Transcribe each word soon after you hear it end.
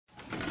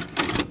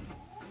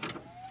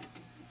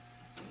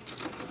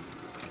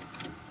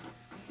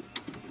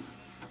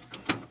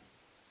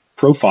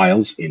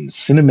Profiles in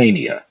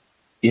Cinemania,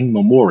 in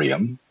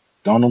Memoriam,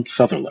 Donald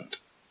Sutherland.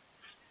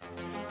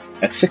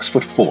 At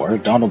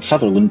 6'4", Donald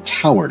Sutherland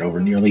towered over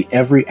nearly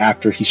every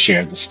actor he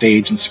shared the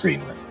stage and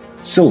screen with,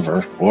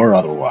 silver or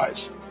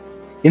otherwise,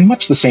 in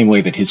much the same way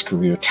that his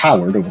career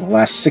towered over the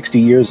last 60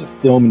 years of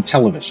film and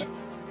television,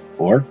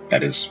 or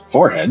that his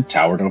forehead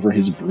towered over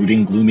his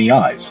brooding, gloomy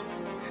eyes.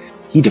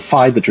 He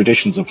defied the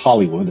traditions of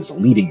Hollywood as a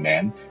leading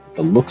man, with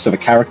the looks of a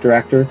character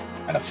actor,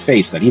 and a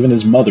face that even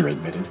his mother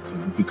admitted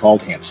couldn't be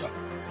called handsome.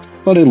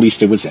 But at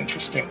least it was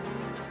interesting.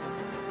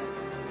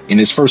 In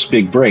his first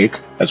big break,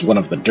 as one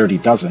of the Dirty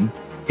Dozen,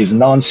 his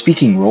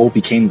non-speaking role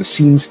became the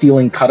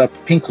scene-stealing cut-up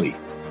Pinkley,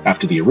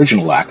 after the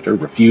original actor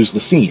refused the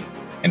scene,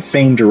 and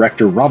famed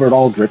director Robert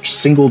Aldrich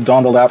singled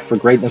Donald out for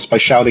greatness by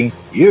shouting,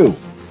 "You,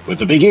 with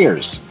the big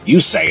ears, you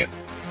say it."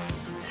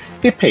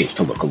 It pays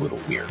to look a little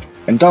weird,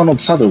 and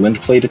Donald Sutherland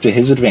played it to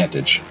his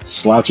advantage,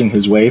 slouching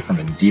his way from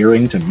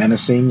endearing to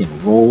menacing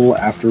in role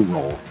after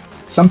role,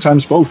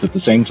 sometimes both at the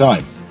same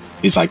time.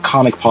 His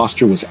iconic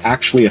posture was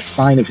actually a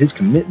sign of his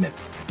commitment.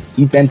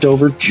 He bent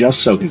over just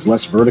so his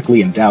less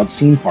vertically endowed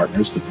scene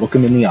partners could look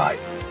him in the eye.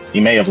 He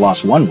may have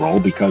lost one role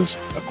because,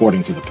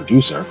 according to the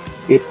producer,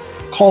 it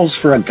calls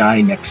for a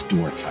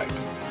guy-next-door type.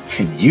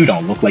 And you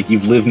don't look like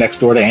you've lived next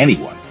door to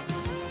anyone.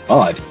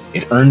 But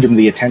it earned him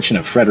the attention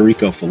of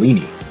Federico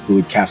Fellini, who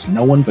had cast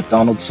no one but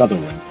Donald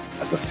Sutherland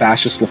as the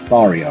fascist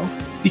Lothario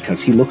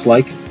because he looked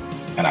like,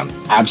 and I'm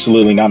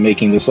absolutely not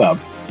making this up,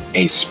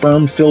 a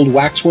sperm-filled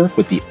waxwork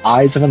with the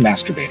eyes of a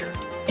masturbator.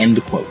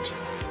 End quote.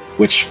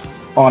 Which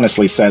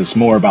honestly says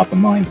more about the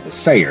mind of the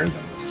sayer than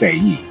the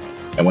sayee.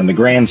 And when the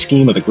grand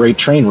scheme of the great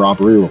train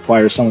robbery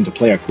requires someone to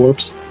play a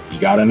corpse, you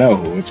gotta know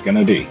who it's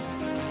gonna be.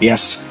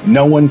 Yes,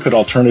 no one could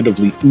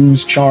alternatively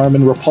ooze charm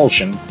and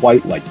repulsion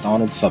quite like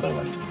Donald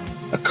Sutherland.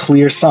 A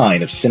clear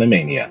sign of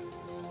Cinemania.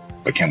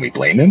 But can we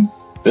blame him?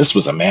 This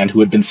was a man who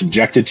had been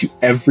subjected to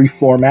every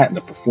format in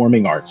the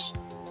performing arts.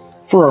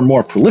 For our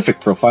more prolific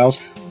profiles,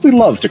 we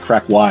love to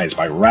crack wise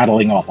by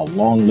rattling off a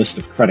long list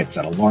of credits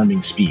at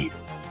alarming speed.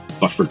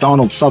 But for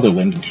Donald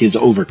Sutherland and his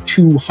over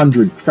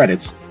 200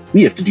 credits,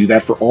 we have to do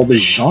that for all the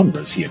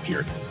genres he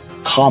appeared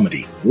in.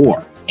 Comedy,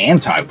 war,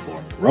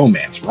 anti-war,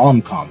 romance,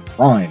 rom-com,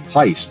 crime,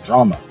 heist,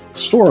 drama,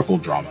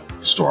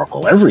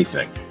 historical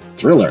everything,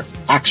 thriller,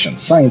 action,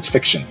 science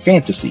fiction,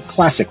 fantasy,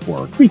 classic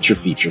horror, creature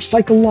feature,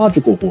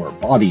 psychological horror,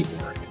 body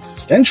horror,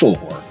 existential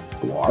horror,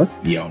 noir,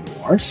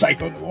 neo-noir,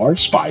 psycho-noir,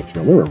 spy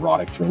thriller,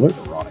 erotic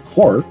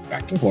horror,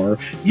 back to horror,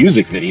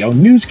 music video,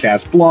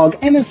 newscast, blog,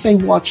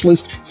 NSA watch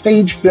list,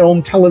 stage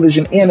film,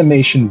 television,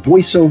 animation,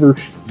 voiceover,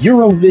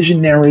 Eurovision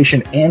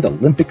narration, and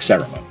Olympic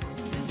ceremony.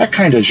 That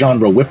kind of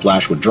genre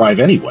whiplash would drive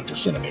anyone to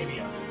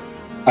Cinemania.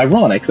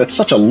 Ironic that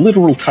such a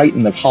literal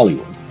titan of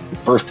Hollywood, who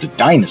birthed a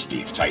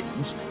dynasty of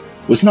titans,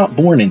 was not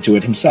born into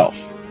it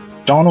himself.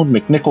 Donald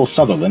McNichol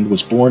Sutherland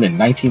was born in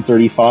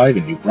 1935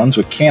 in New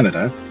Brunswick,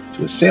 Canada,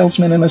 to a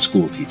salesman and a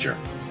schoolteacher.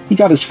 He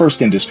got his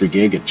first industry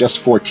gig at just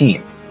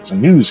 14 as a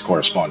news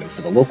correspondent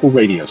for the local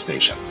radio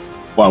station.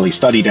 While he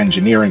studied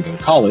engineering in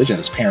college at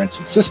his parents'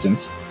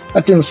 insistence,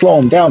 that didn't slow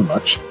him down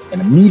much, and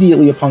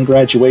immediately upon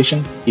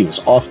graduation, he was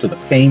off to the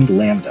famed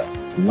LAMDA,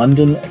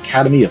 London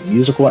Academy of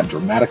Musical and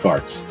Dramatic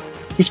Arts.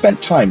 He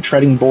spent time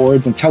treading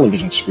boards and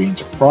television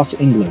screens across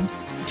England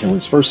until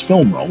his first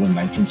film role in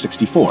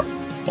 1964,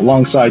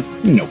 alongside,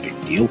 no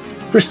big deal,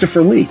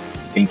 Christopher Lee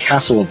in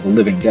Castle of the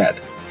Living Dead.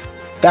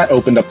 That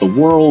opened up the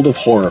world of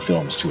horror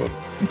films to him,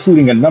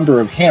 including a number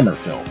of Hammer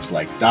films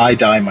like Die,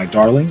 Die, My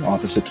Darling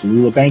opposite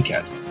Tallulah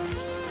Bankhead.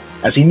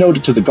 As he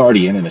noted to The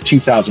Guardian in a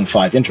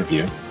 2005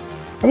 interview,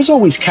 "I was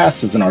always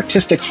cast as an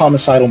artistic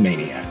homicidal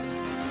maniac,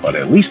 but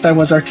at least I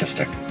was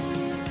artistic."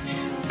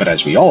 But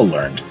as we all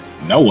learned,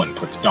 no one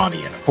puts Donnie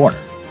in a corner.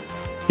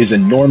 His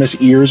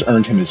enormous ears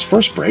earned him his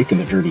first break in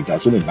The Dirty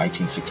Dozen in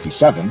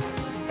 1967,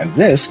 and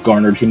this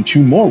garnered him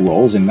 2 more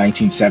roles in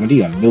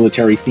 1970 on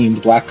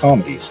military-themed black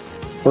comedies.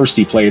 First,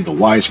 he played the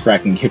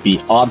wisecracking hippie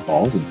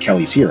Oddball in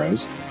Kelly's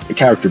Heroes, a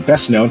character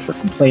best known for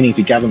complaining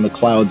to Gavin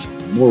MacLeod's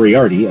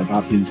Moriarty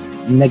about his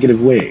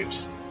negative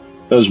waves.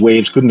 Those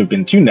waves couldn't have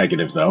been too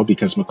negative, though,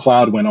 because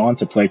MacLeod went on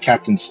to play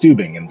Captain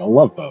Steubing in The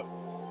Love Boat.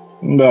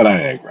 But I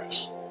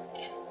digress.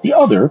 The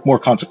other, more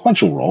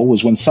consequential role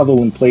was when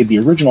Sutherland played the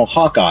original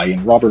Hawkeye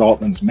in Robert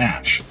Altman's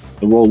MASH,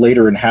 the role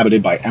later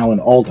inhabited by Alan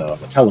Alda on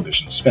the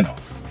television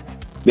spin-off.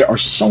 There are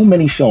so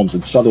many films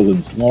in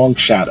Sutherland's long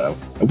shadow,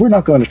 and we're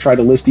not going to try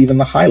to list even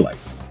the highlights.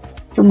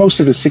 For most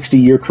of his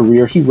 60-year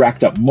career, he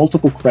racked up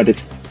multiple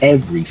credits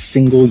every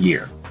single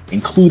year,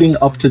 including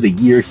up to the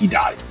year he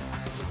died.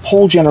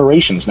 Whole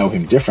generations know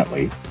him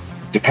differently,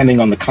 depending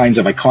on the kinds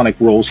of iconic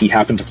roles he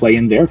happened to play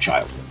in their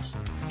childhoods.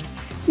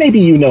 Maybe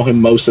you know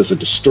him most as a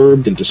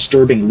disturbed and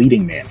disturbing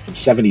leading man from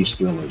 70s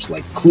thrillers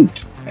like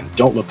Clute and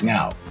Don't Look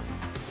Now,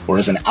 or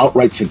as an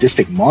outright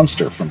sadistic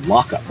monster from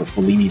Lockup or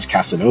Fellini's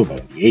Casanova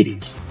in the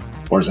 80s,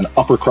 or as an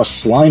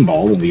upper-crust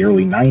slimeball in the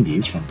early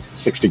 90s from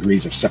 6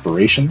 Degrees of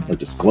Separation or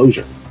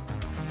Disclosure.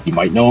 You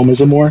might know him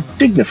as a more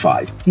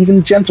dignified,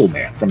 even gentle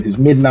man from his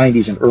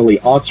mid-90s and early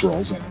aughts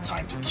roles in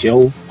Time to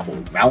Kill,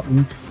 Cold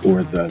Mountain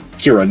or the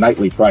Keira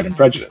Knightley Pride and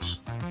Prejudice.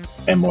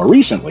 And more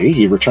recently,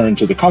 he returned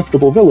to the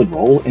comfortable villain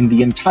role in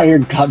the entire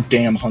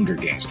goddamn Hunger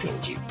Games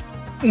trilogy.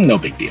 No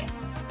big deal.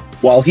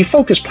 While he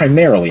focused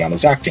primarily on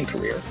his acting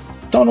career,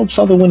 Donald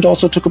Sutherland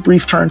also took a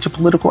brief turn to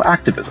political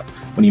activism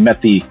when he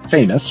met the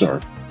famous,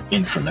 or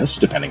infamous,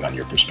 depending on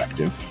your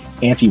perspective,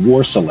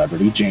 anti-war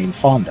celebrity Jane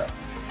Fonda.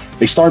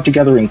 They starred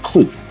together in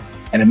Clue,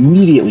 and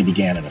immediately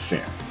began an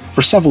affair.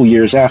 For several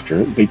years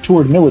after, they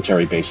toured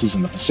military bases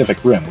in the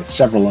Pacific Rim with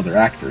several other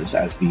actors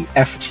as the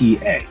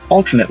FTA,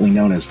 alternately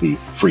known as the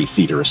Free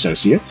Theater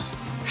Associates,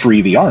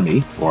 Free the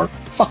Army, or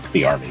Fuck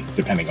the Army,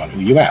 depending on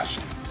who you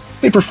ask.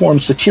 They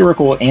performed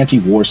satirical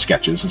anti-war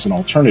sketches as an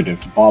alternative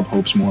to Bob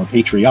Hope's more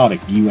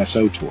patriotic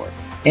USO tour,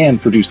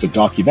 and produced a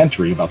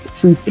documentary about the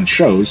troupe and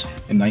shows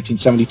in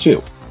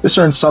 1972. This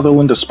earned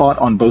Sutherland a spot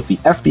on both the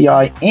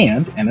FBI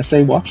and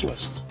NSA watch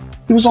lists.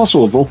 He was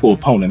also a vocal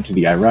opponent to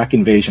the Iraq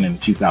invasion in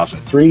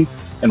 2003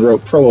 and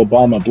wrote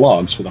pro-Obama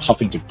blogs for the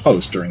Huffington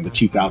Post during the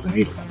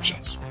 2008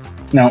 elections.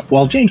 Now,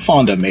 while Jane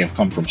Fonda may have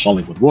come from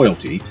Hollywood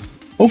royalty,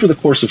 over the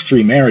course of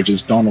 3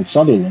 marriages, Donald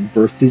Sutherland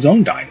birthed his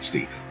own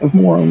dynasty of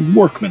more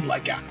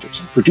workmanlike actors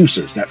and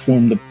producers that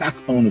formed the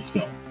backbone of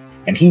film,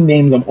 and he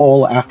named them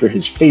all after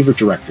his favorite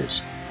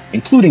directors,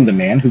 including the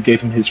man who gave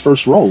him his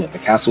first role in The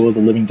Castle of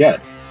the Living Dead,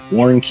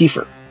 Warren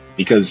Kiefer,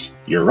 because,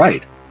 you're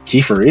right,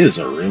 Kiefer is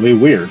a really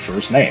weird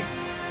first name.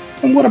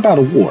 And what about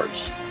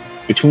awards?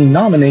 Between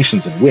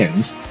nominations and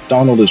wins,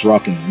 Donald is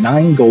rocking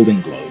 9 Golden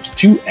Globes,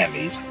 2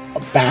 Emmys, a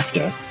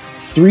BAFTA,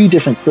 3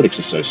 different Critics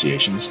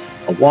Associations,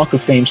 a Walk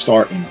of Fame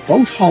star in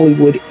both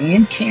Hollywood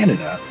and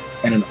Canada,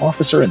 and an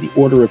Officer in the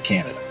Order of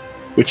Canada,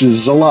 which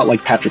is a lot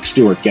like Patrick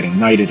Stewart getting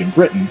knighted in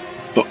Britain,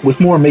 but with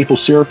more maple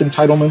syrup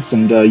entitlements,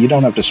 and you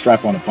don't have to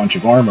strap on a bunch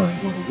of armor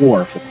and go to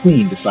war if the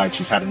Queen decides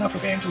she's had enough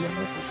of Angela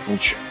Merkel's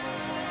bullshit.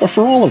 But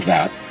for all of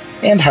that,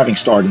 and having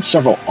starred in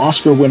several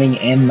Oscar-winning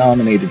and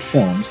nominated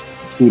films,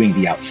 including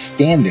the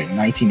outstanding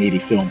 1980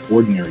 film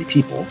Ordinary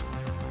People,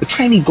 the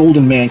tiny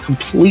golden man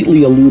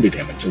completely eluded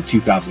him until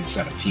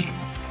 2017,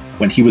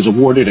 when he was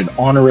awarded an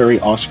honorary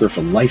Oscar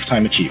for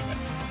Lifetime Achievement.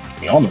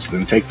 He almost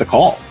didn't take the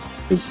call,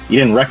 because he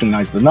didn't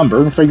recognize the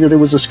number and figured it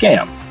was a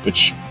scam,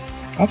 which,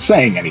 not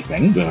saying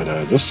anything,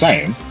 but just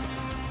saying.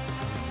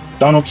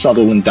 Donald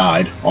Sutherland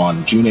died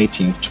on June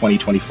 18,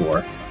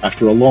 2024,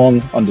 after a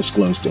long,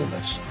 undisclosed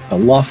illness, at the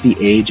lofty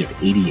age of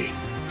 88.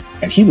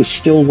 And he was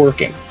still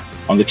working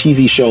on the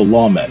TV show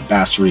Lawmen,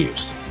 Bass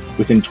Reeves.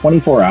 Within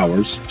 24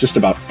 hours, just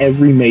about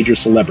every major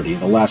celebrity in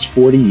the last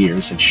 40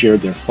 years had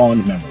shared their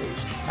fond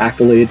memories,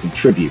 accolades, and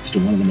tributes to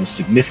one of the most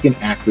significant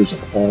actors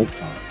of all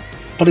time.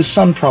 But his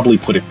son probably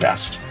put it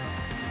best.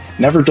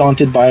 Never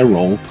daunted by a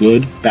role,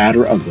 good, bad,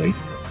 or ugly,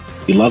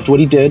 he loved what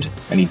he did,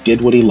 and he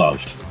did what he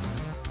loved.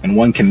 And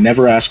one can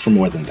never ask for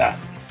more than that.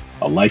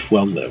 A life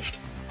well lived.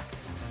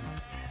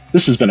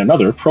 This has been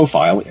another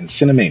Profile in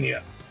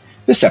Cinemania.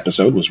 This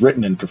episode was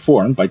written and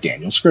performed by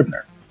Daniel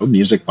Scribner.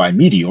 Music by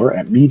Meteor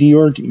at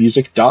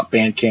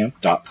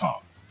meteormusic.bandcamp.com.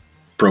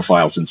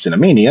 Profiles in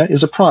Cinemania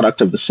is a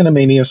product of the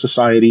Cinemania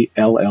Society,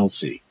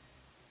 LLC.